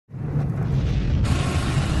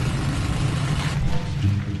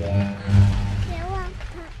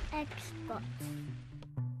spots.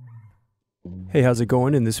 Hey, how's it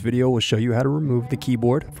going? In this video, we'll show you how to remove the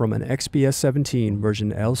keyboard from an XPS 17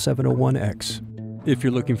 version L701X. If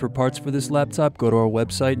you're looking for parts for this laptop, go to our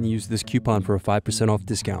website and use this coupon for a 5% off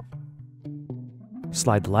discount.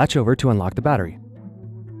 Slide the latch over to unlock the battery.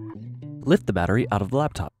 Lift the battery out of the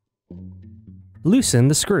laptop. Loosen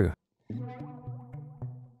the screw.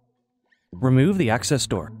 Remove the access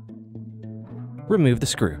door. Remove the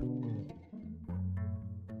screw.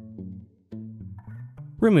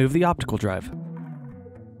 Remove the optical drive.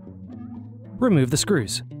 Remove the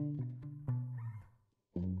screws.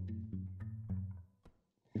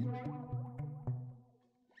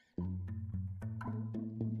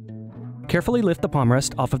 Carefully lift the palm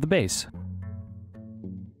rest off of the base.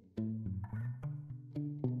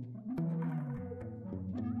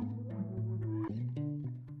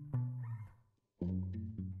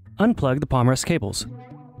 Unplug the palm rest cables.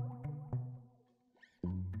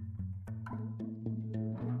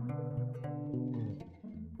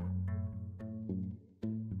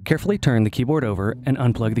 Carefully turn the keyboard over and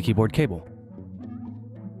unplug the keyboard cable.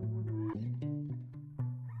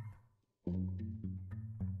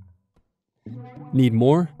 Need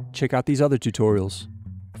more? Check out these other tutorials.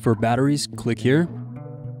 For batteries, click here.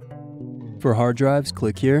 For hard drives,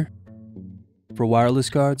 click here. For wireless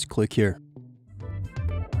cards, click here.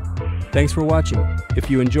 Thanks for watching. If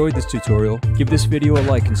you enjoyed this tutorial, give this video a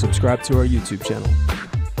like and subscribe to our YouTube channel.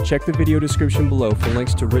 Check the video description below for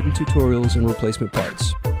links to written tutorials and replacement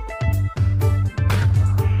parts.